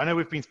quickly. I know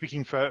we've been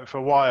speaking for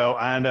a while,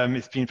 and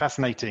it's been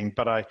fascinating,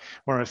 but I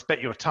want to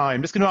respect your time.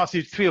 I'm just going to ask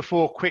you 3 or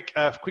 4 quick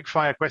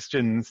fire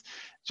questions,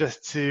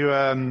 just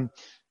to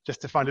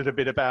find out a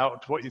bit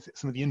about what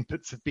some of the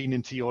inputs have been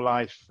into your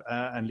life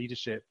and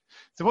leadership.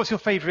 So what's your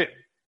favorite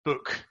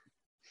book?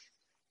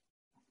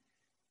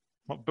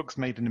 What book's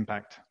made an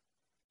impact?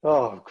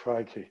 Oh,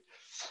 crikey.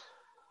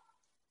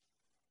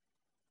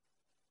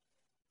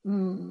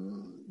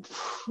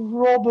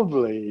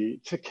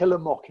 Probably To Kill a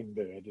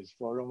Mockingbird is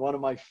one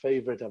of my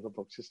favorite ever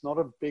books. It's not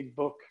a big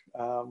book,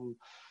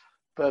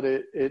 but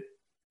it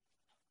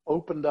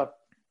opened up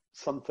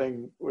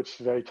something which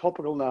is very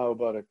topical now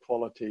about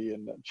equality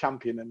and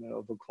championing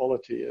of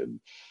equality.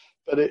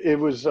 But it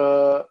was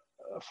a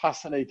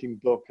fascinating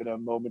book and a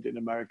moment in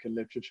American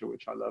literature,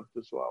 which I loved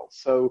as well.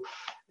 So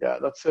yeah,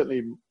 that's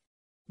certainly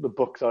the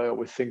book that I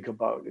always think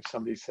about if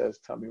somebody says,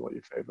 tell me what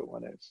your favorite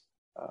one is.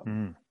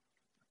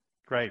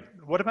 Great.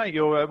 What about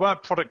your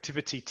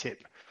productivity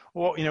tip?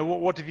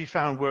 What have you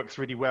found works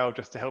really well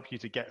just to help you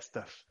to get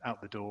stuff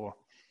out the door?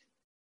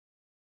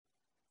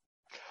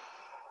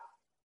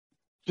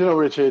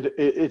 Richard,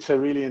 it's a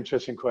really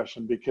interesting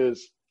question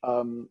because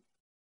I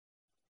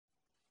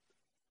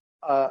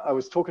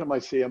was talking to my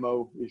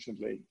CMO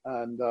recently,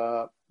 and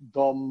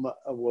Dom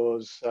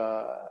was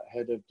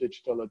head of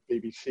digital at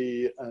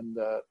BBC and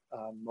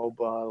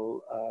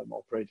mobile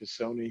operator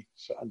Sony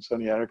and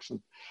Sony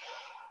Ericsson.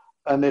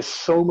 And there's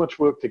so much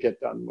work to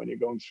get done when you're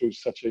going through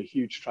such a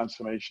huge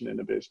transformation in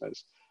a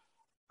business.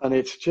 And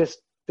it's just,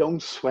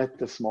 don't sweat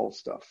the small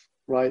stuff,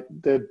 right?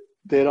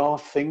 There are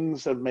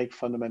things that make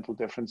fundamental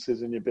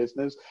differences in your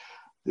business.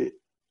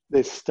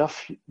 There's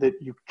stuff that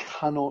you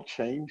cannot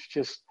change.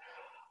 Just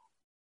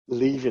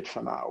leave it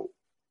for now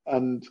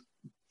and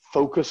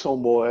focus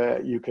on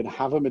where you can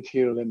have a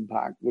material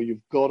impact, where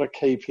you've got a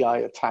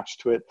KPI attached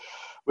to it.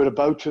 We're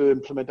about to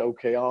implement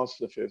OKRs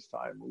for the first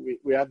time.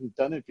 We hadn't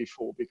done it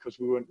before because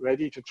we weren't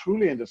ready to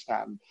truly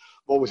understand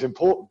what was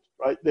important,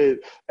 right?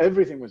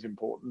 Everything was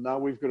important. Now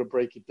we've got to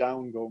break it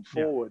down going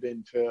forward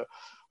into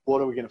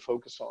what are we going to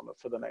focus on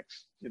for the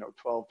next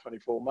 12,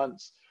 24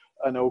 months.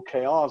 And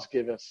OKRs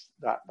give us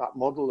that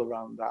model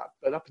around that.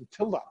 But up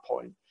until that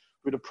point,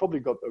 we'd have probably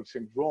got those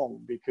things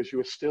wrong because you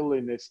were still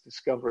in this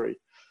discovery.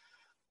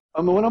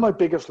 And one of my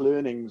biggest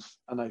learnings,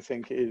 and I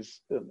think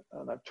is,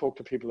 and I've talked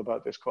to people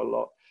about this quite a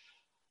lot,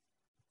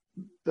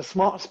 the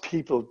smartest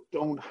people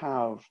don't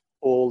have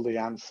all the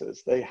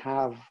answers. They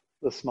have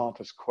the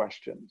smartest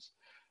questions.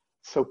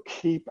 So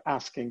keep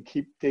asking,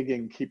 keep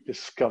digging, keep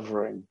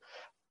discovering,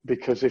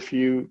 because if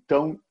you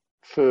don't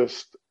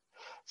first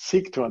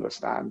seek to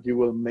understand, you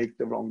will make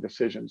the wrong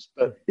decisions.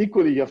 But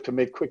equally, you have to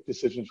make quick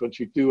decisions once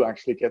you do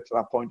actually get to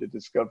that point of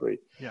discovery.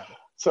 Yeah.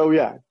 So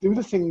yeah, do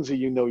the things that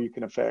you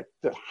can affect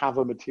that have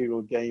a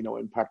material gain or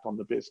impact on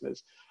the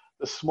business.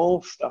 The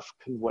small stuff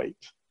can wait.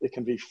 It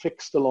can be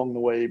fixed along the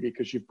way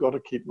because you've got to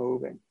keep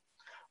moving.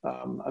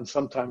 And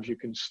sometimes you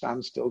can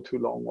stand still too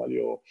long while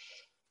you're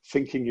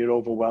thinking you're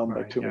overwhelmed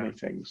by too many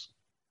things.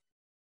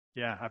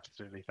 Yeah,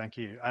 absolutely. Thank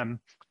you.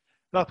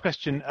 Last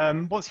question.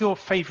 What's your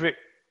favorite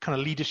kind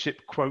of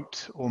leadership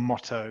quote or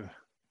motto?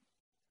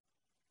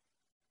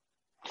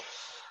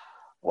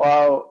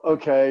 Wow.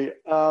 Okay.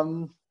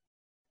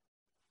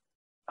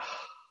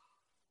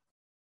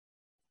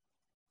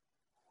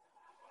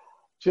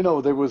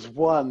 There was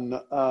one,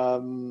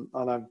 and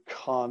I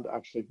can't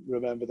actually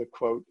remember the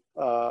quote.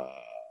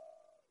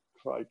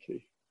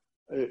 Crikey.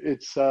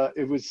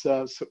 It was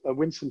a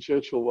Winston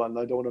Churchill one.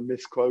 I don't want to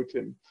misquote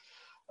him.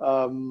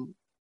 And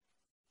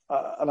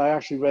I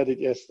actually read it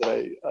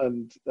yesterday,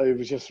 and it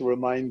was just a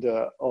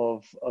reminder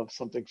of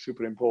something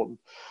super important.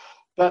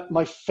 But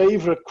my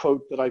favorite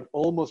quote that I've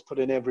almost put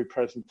in every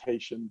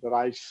presentation that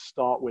I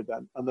start with,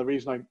 and the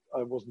reason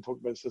I wasn't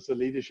talking about this as a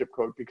leadership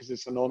quote, because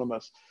it's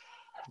anonymous.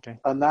 Okay.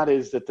 And that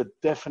is that the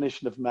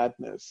definition of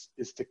madness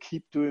is to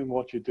keep doing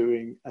what you're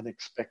doing and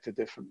expect a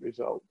different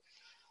result.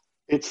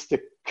 It's the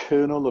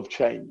kernel of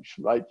change,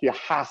 right? You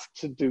have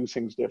to do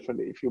things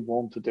differently if you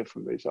want a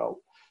different result.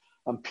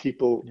 And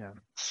people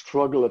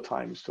struggle at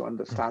times to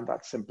understand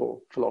that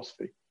simple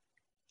philosophy.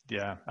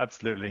 Yeah,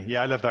 absolutely.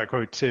 Yeah, I love that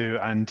quote too.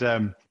 And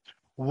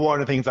one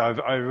of the things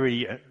I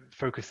really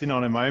focus in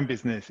on in my own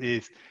business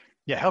is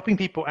helping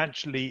people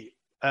actually,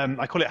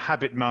 I call it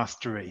habit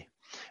mastery,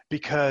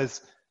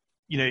 because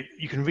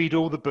you can read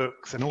all the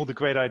books and all the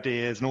great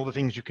ideas and all the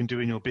things you can do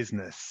in your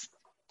business,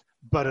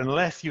 but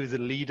unless you as a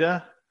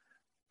leader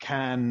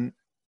can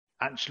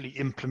actually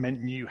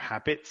implement new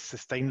habits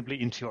sustainably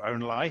into your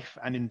own life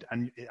and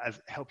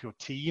help your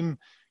team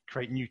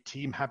create new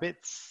team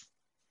habits,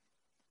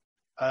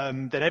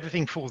 then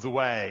everything falls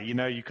away.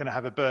 You kind of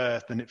have a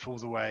birth and it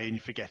falls away and you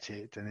forget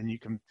it, and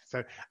then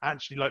so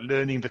actually like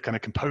learning the kind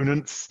of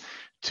components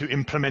to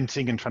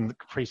implementing and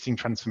creating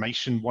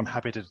transformation one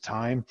habit at a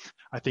time,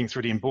 I think is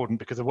really important,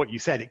 because of what you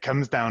said. It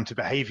comes down to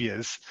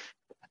behaviors,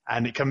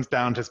 and it comes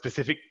down to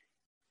specific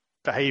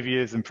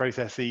behaviors and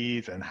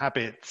processes and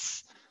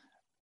habits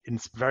in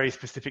very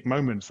specific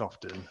moments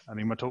often. I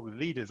mean, when I talk with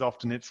leaders,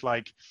 often it's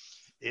like,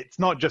 it's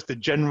not just a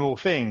general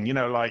thing,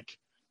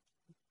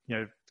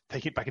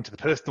 take it back into the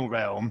personal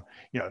realm,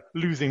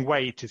 losing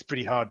weight is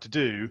pretty hard to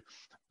do,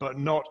 but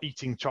not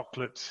eating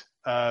chocolate,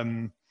 at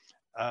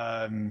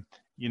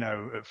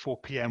 4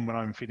 p.m. when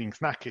I'm feeling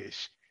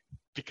snackish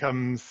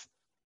becomes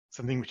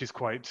something which is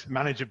quite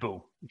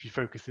manageable if you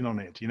focus in on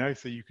it,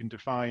 so you can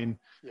define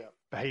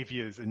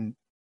behaviors and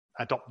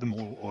adopt them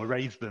or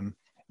erase them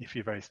if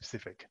you're very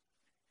specific.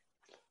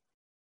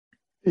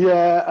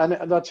 Yeah,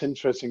 and that's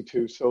interesting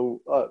too.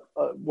 So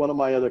one of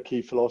my other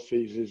key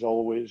philosophies is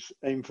always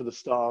aim for the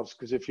stars,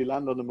 because if you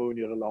land on the moon,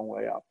 you're a long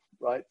way up,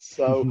 right?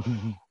 So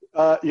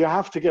you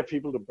have to get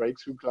people to break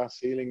through glass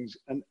ceilings.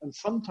 And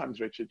sometimes,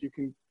 Richard, you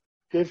can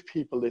give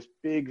people this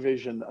big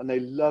vision and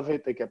they love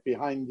it, they get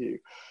behind you.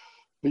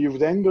 But you've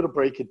then got to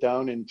break it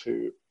down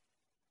into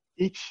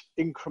each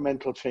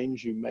incremental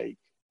change you make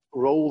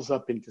rolls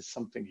up into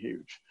something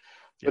huge.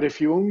 Yeah. But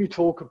if you only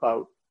talk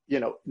about,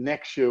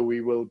 next year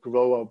we will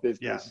grow our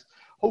business,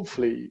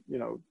 hopefully,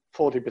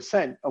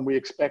 40%, and we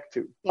expect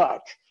to.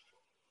 But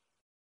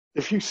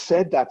if you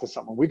said that to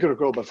someone, we're going to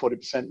grow by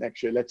 40%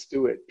 next year, let's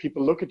do it.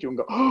 People look at you and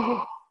go,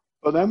 oh.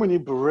 But then when you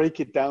break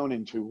it down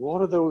into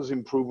what do those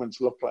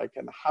improvements look like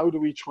and how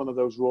do each one of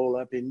those roll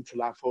up into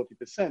that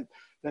 40%,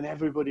 then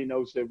everybody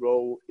knows their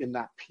role in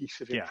that piece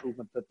of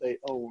improvement that they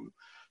own.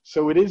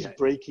 So it is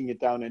breaking it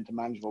down into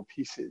manageable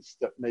pieces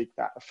that make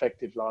that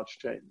effective large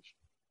change.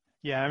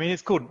 Yeah, I mean, I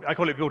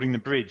call it building the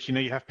bridge.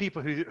 You have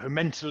people who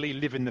mentally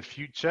live in the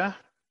future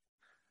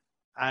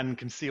and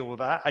can see all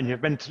that, and you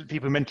have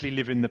people who mentally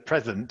live in the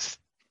present,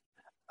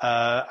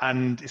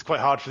 and it's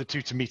quite hard for the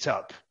two to meet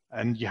up.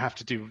 And you have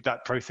to do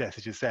that process,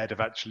 as you said, of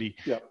actually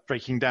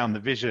breaking down the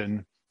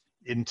vision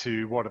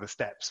into what are the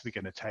steps we're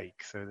going to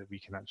take so that we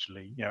can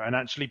actually,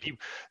 people,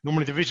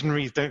 normally the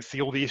visionaries don't see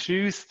all the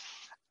issues,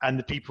 and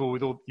the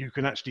people you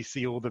can actually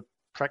see all the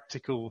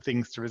practical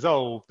things to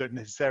resolve don't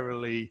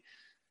necessarily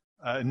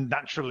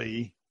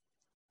naturally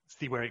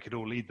see where it could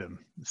all lead them.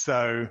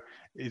 So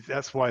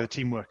that's why the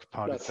teamwork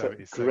part is so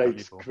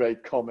valuable.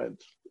 Great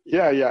comment.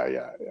 Yeah.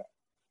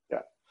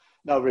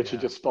 No, Richard,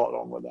 just spot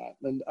on with that.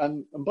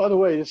 And by the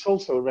way, it's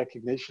also a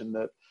recognition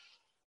that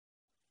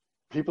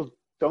people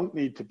don't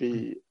need to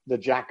be the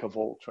jack of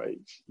all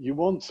trades. You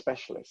want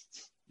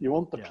specialists. You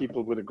want the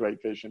people with a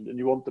great vision, and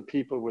you want the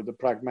people with the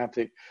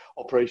pragmatic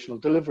operational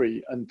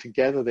delivery, and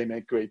together they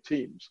make great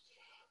teams.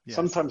 Yes.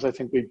 Sometimes I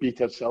think we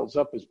beat ourselves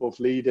up as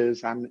both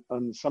leaders,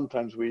 and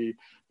sometimes we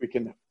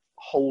can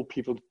hold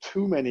people to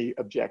too many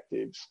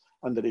objectives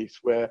underneath,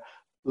 where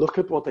look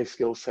at what their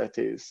skill set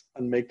is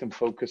and make them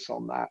focus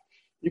on that.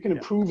 You can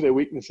improve their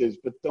weaknesses,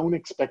 but don't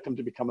expect them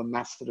to become a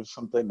master of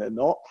something they're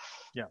not.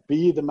 Yeah.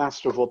 Be the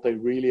master of what they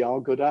really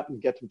are good at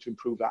and get them to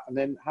improve that. And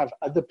then have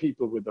other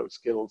people with those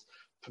skills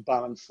to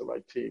balance the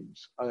right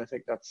teams. And I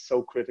think that's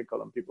so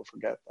critical, and people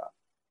forget that.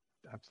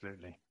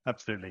 Absolutely.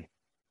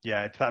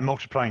 Yeah, it's that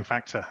multiplying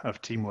factor of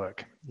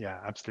teamwork. Yeah,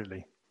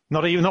 absolutely.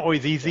 Not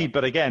always easy,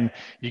 but again,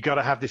 you got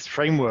to have this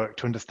framework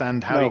to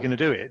understand how you're going to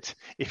do it.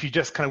 If you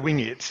just kind of wing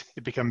it,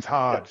 it becomes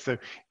hard. So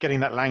getting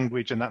that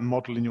language and that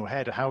model in your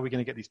head of how are we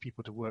going to get these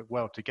people to work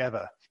well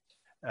together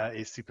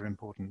is super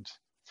important.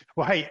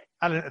 Well, hey,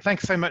 Alun,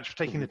 thanks so much for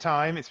taking the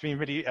time. It's been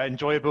really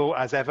enjoyable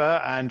as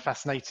ever and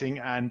fascinating.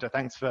 And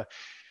thanks for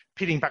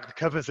peeling back the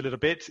covers a little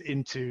bit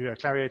into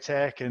Clario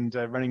Tech and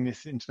running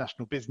this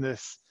international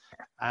business.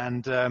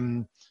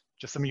 And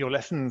just some of your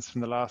lessons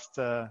from the last,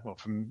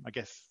 from, I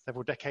guess,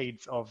 several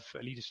decades of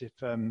leadership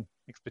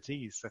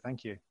expertise. So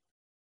thank you.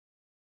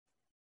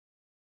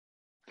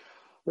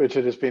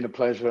 Richard, it's been a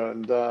pleasure.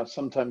 And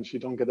sometimes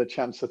you don't get a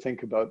chance to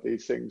think about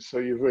these things. So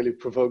you've really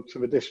provoked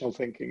some additional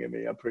thinking in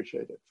me. I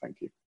appreciate it. Thank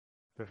you.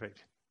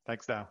 Perfect.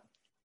 Thanks, Dow.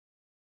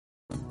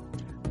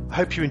 I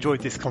hope you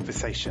enjoyed this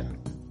conversation.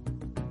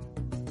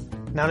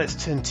 Now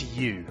let's turn to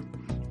you.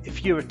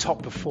 If you're a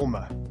top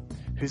performer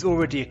who's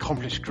already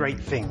accomplished great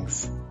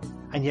things,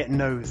 and yet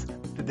knows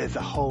that there's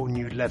a whole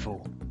new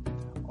level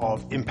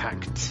of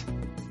impact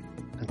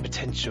and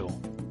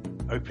potential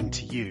open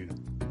to you,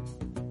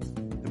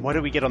 then why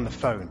don't we get on the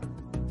phone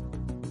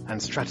and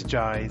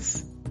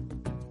strategize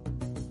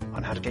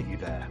on how to get you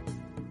there?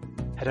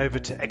 Head over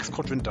to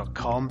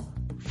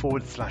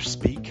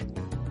xquadrant.com/speak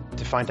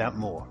to find out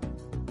more.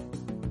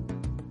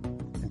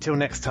 Until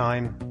next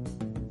time,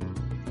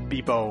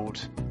 be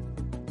bold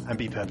and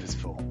be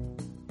purposeful.